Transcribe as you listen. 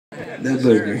The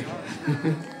Booger.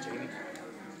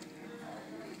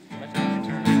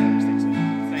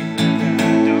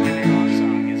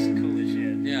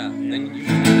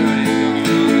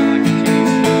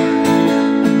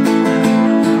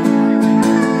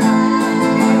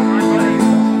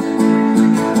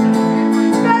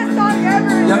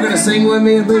 Y'all gonna sing with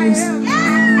me at least?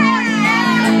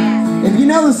 If you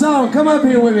know the song, come up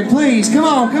here with me, please. Come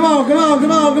on, come on, come on,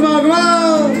 come on, come on, come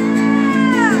on.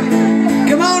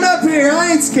 Come on up here,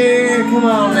 I ain't scared. Come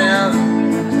on now.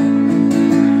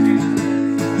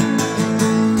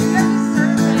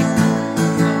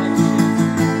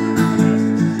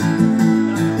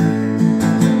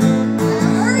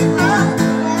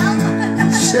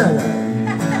 Shut up.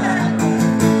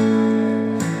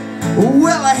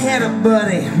 Well, I had a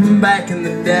buddy back in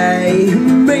the day.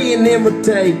 Me and him would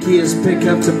take his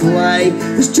pickup to play.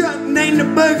 This truck named the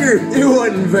Booger, it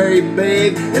wasn't very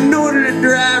big. In order to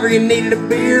drive her, you needed a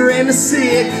beer and a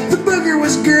cig. The Booger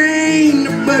was green,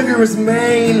 the Booger was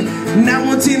mean. Not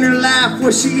once in her life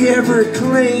was she ever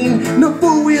clean. No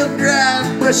four-wheel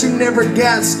drive, but she never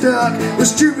got stuck. The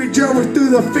Stupid drove her through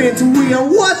the fence wheel.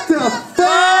 What the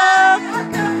fuck?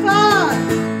 What the fuck?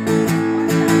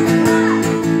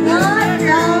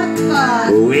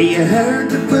 We heard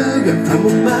the Booger from a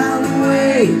mile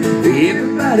away.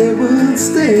 Everybody would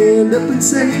stand up and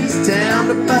say it's time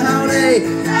to party,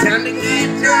 time to get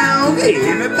drunk.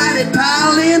 Everybody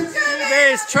pile in.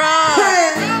 It's Trump.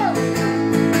 Hey.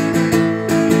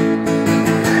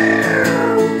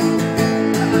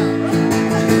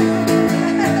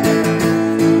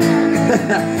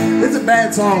 It's a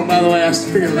bad song, by the way. I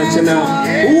figured to let you know.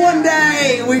 One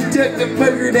day we took the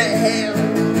Booger to hell.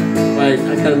 Wait,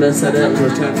 I kinda messed that up.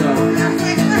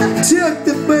 Took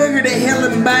the Booger to hell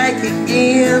and back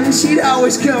again. She'd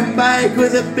always come back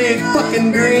with a big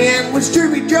fucking grin. When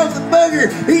Stroopy drove the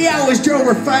Booger, he always drove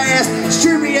her fast.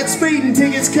 Stroopy had speeding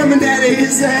tickets coming down to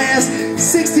his ass.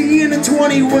 60 and a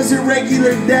 20 was a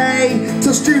regular day,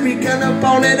 till Stroopy got up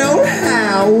on that old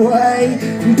highway.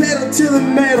 Pedal to the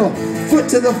metal, foot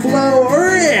to the floor,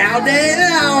 out and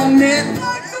on it.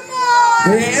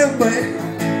 Yeah, but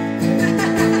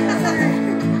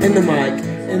in the mic,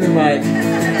 in the mic.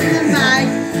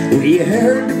 We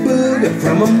heard the Booger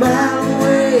from a mile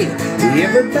away.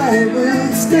 Everybody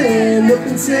would stand up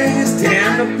and say it's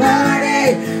time to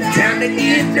party, time to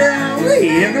get drunk.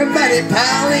 Everybody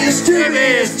pile in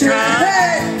Stroopy's truck.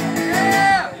 Hey!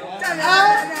 What the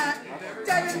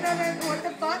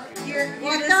fuck?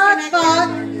 What the fuck?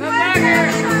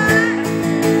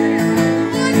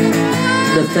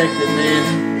 Defected, man.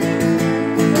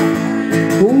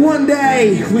 One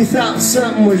day, we thought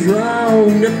something was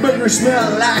wrong. The Booger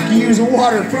smelled like used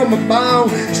water from a bong.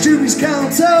 Stroopy's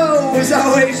console was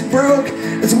always broke.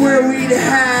 That's where we'd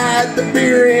hide the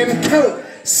beer and coke.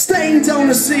 Stains on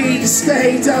the seat,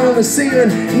 stains on the ceiling.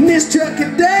 And this truck a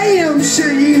damn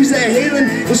sure used a healing.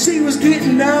 Well, she was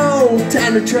getting old,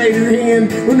 time to trade her in.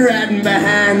 When riding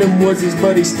behind him was his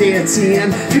buddy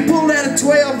Stetson. He pulled out a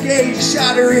 12 gauge,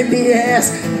 shot her in the ass.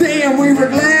 Damn, we were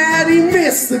glad he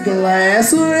missed the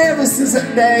glass. So ever since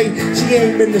that day, she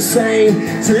ain't been the same.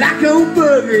 So like old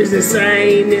Boogers, this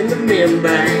ain't in the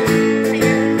membrane.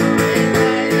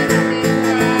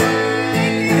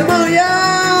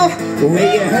 We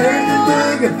heard the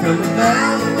Booger from a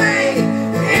mile away.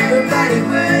 Everybody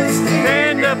would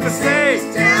stand up and say it's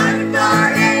time to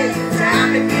party,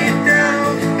 time to get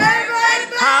drunk. Everybody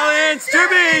pile in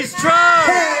Stroopy's truck.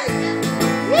 Hey.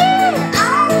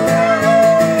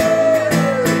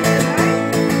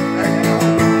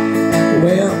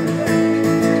 Well,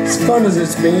 as fun as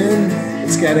it's been,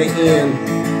 it's gotta end.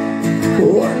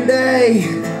 One day.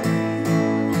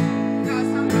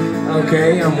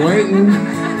 Okay, I'm waiting.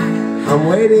 I'm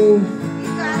waiting.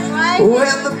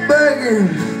 Well, the Booger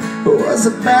was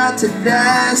about to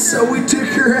die, so we took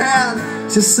her out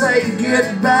to say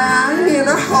goodbye. In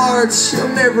her heart, she'll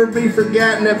never be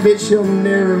forgotten. That bitch, she'll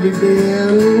never be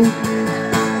dead.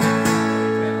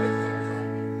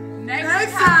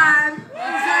 Next time.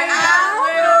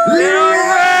 Little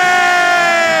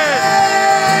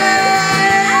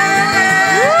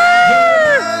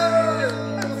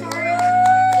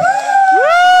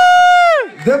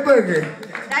The Booger.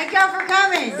 Thank y'all for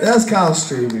coming. That's called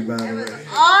Stroopy, by the way.